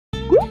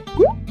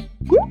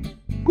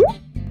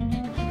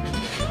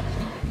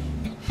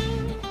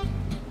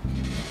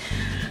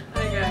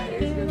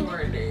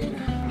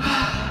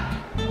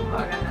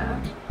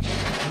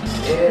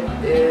It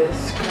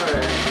is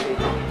currently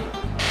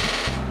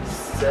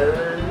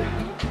 7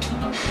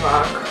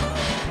 o'clock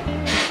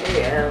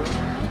a.m.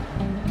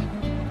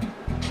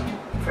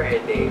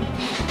 Friday.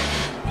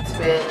 It's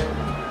been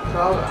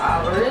 12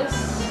 hours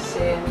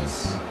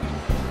since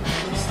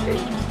this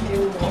day.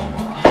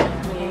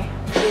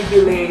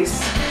 Heatless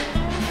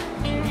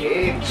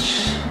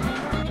H.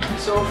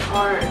 So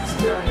far, it's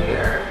still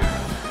here.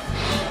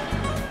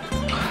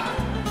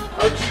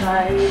 I'll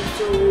try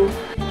to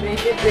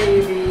make it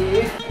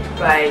baby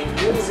by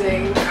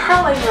using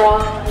curling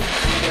rods.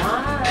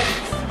 Yes.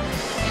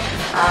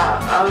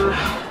 I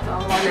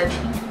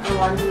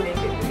want to make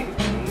it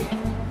baby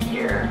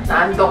here.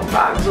 Naantok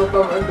pa. So,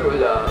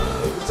 pamatulog.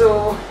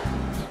 So,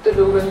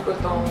 tulugan ko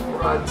tong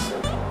rods na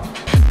to.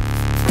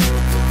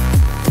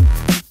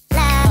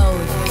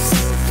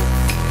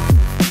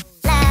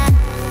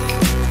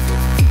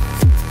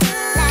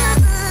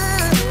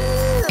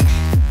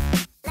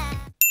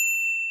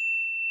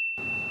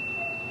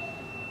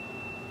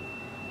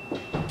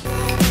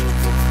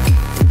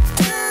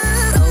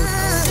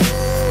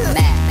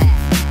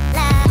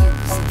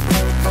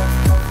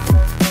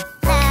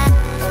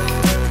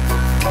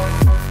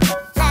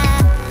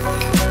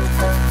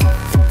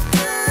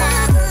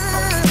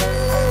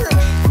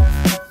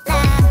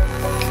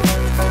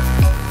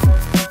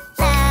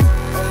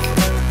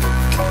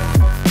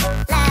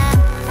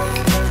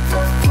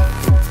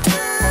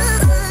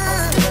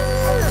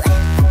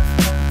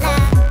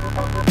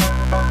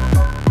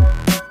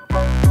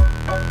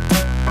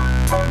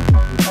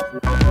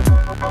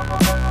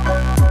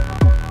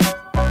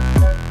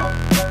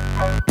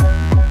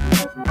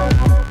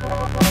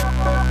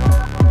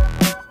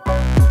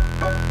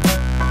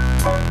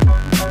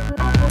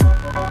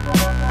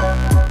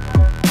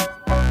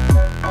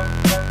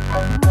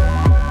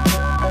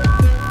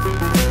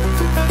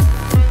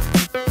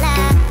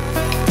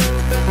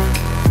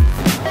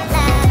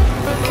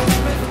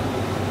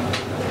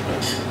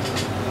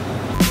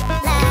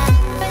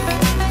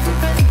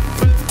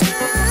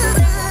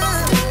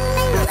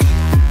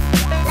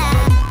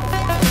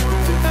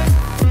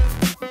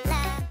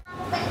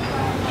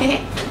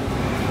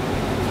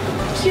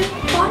 Cute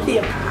po,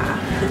 diba?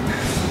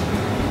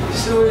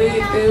 So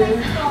later,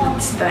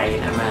 let's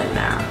try naman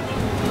na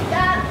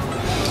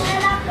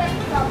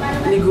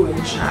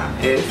liguin siya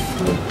if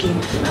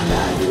mag-kink na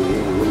lalo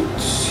yung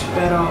roots.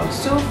 Pero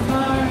so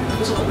far,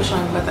 gusto ko pa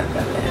siyang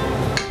batanggalin.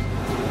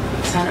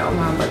 Sana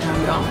umabot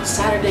hanggang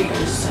Saturday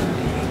or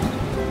Sunday.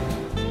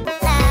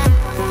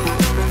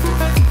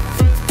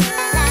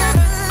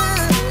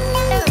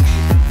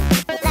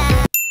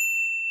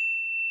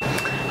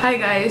 Hi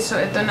guys! So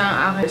ito na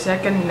ang aking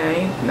second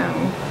night ng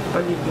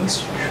pagiging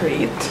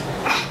straight.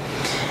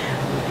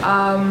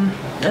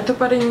 Ito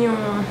pa rin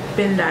yung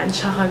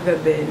pinlansya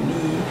kagabi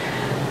ni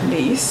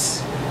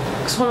Lace.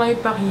 Gusto ko lang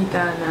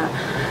ipakita na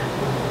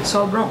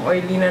sobrang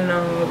oily na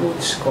ng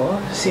roots ko.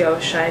 See how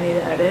shiny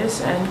that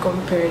is. And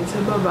compared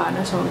sa baba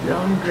na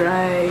sobrang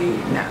dry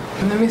na.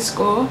 Namiss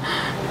ko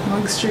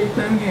mag-straight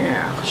ng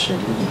hair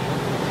actually.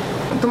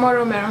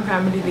 Tomorrow, merong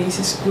family day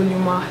sa school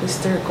yung mga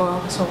sister ko.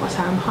 So,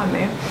 kasama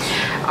kami.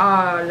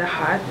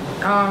 Lahat.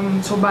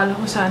 So, bala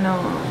ko sanang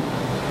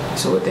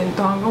suotin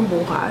to hanggang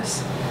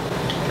bukas.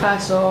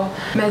 Kaso,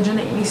 medyo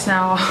nainis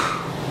na ako.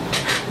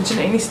 Medyo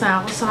nainis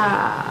na ako sa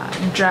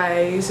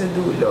dry sa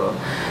dulo.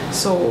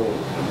 So,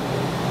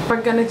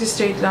 pagka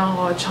nag-straight lang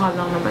ako, tsaka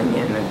lang naman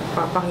yan,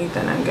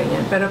 nagpapakita ng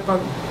ganyan. Pero pag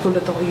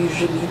kulot ako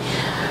usually,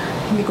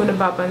 hindi ko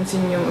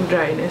napapansin yung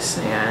dryness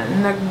na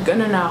yan.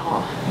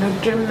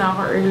 Nag-trim na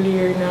ako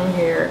earlier ng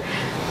hair.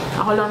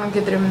 Ako lang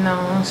nag-trim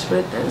ng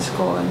split ends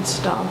ko and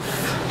stuff.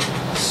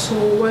 So,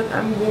 what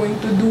I'm going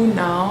to do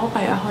now,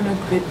 kaya ako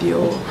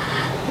nag-video,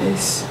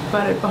 is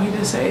para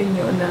ipakita sa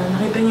inyo na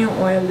nakita niyo yung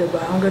oil,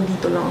 diba? Hanggang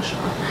dito lang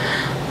siya.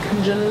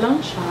 Diyan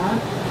lang siya.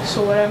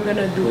 So, what I'm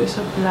gonna do is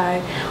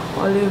apply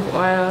olive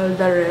oil,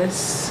 the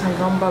rest,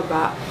 hanggang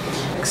baba.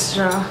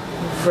 Extra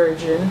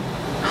virgin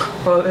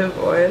olive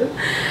oil.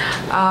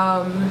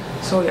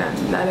 So, yan.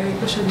 Lalagay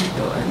ko siya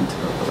dito and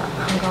baba,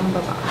 hanggang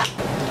baba.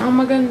 Ang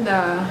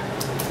maganda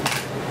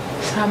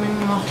sa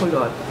aming mga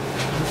kulot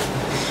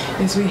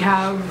is we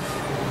have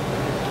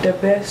the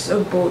best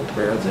of both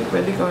worlds. Like,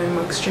 pwede kami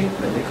mag-straight,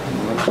 pwede kami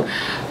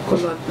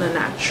mag-kulot na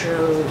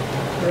natural.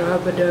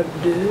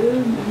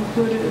 Rabadabdub.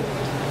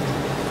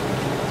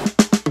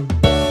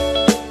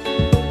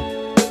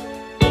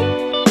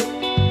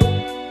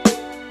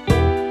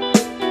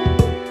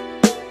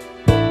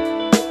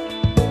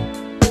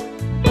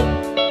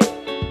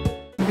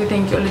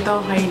 Thank you ulit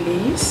ako kay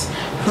Lace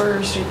for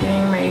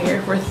straightening my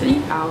hair for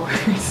 3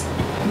 hours.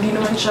 Hindi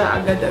naman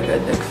siya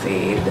agad-agad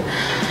nag-fade.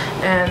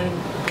 And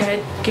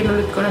kahit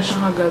kinulit ko na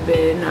siya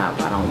kagabi na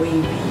parang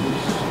wavy,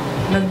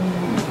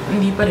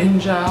 hindi pa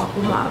rin siya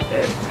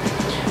kumapit.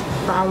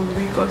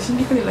 Probably because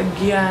hindi ko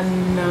nilagyan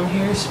ng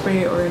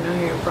hairspray or ng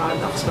hair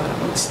products para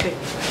mag-stick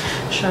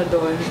siya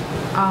doon.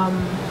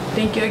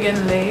 Thank you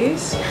again,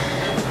 Lace,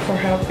 for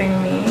helping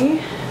me,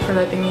 for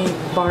letting me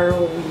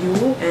borrow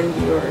you and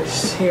your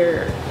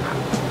hair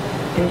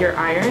in your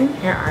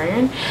hair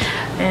iron.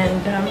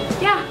 And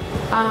yeah,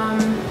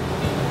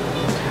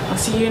 I'll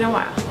see you in a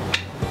while.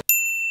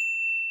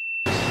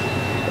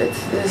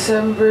 It's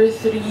December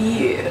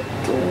 3,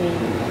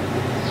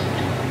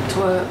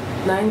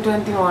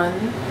 9:21.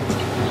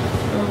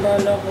 Ang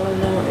bala ko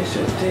na is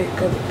to take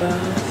a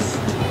bath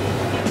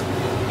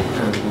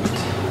and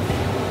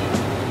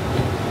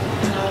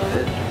have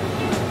it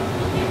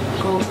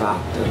go back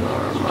to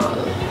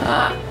normal.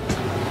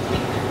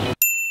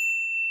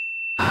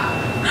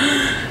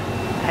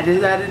 I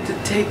decided to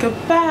take a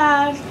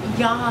bath,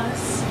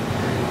 yes,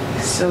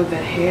 so the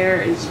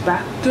hair is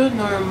back to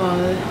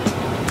normal.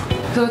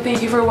 So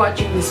thank you for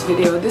watching this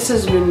video. This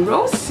has been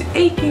Rose,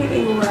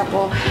 aka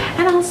Rappl,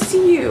 and I'll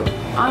see you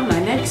on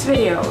my next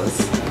videos.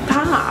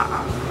 Ta!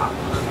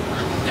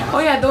 Oh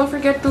yeah, don't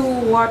forget to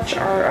watch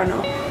our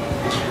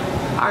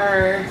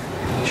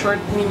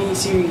short mini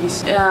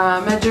series.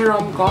 Medyo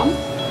rom-com.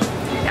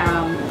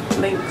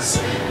 Links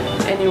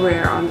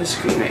anywhere on the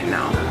screen right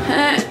now.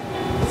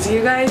 See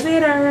you guys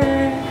later.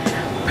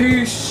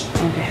 Peace.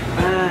 Okay,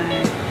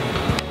 bye.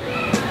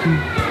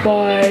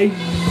 Bye.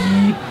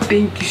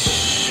 Thank you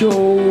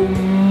so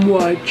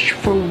much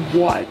for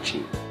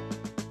watching.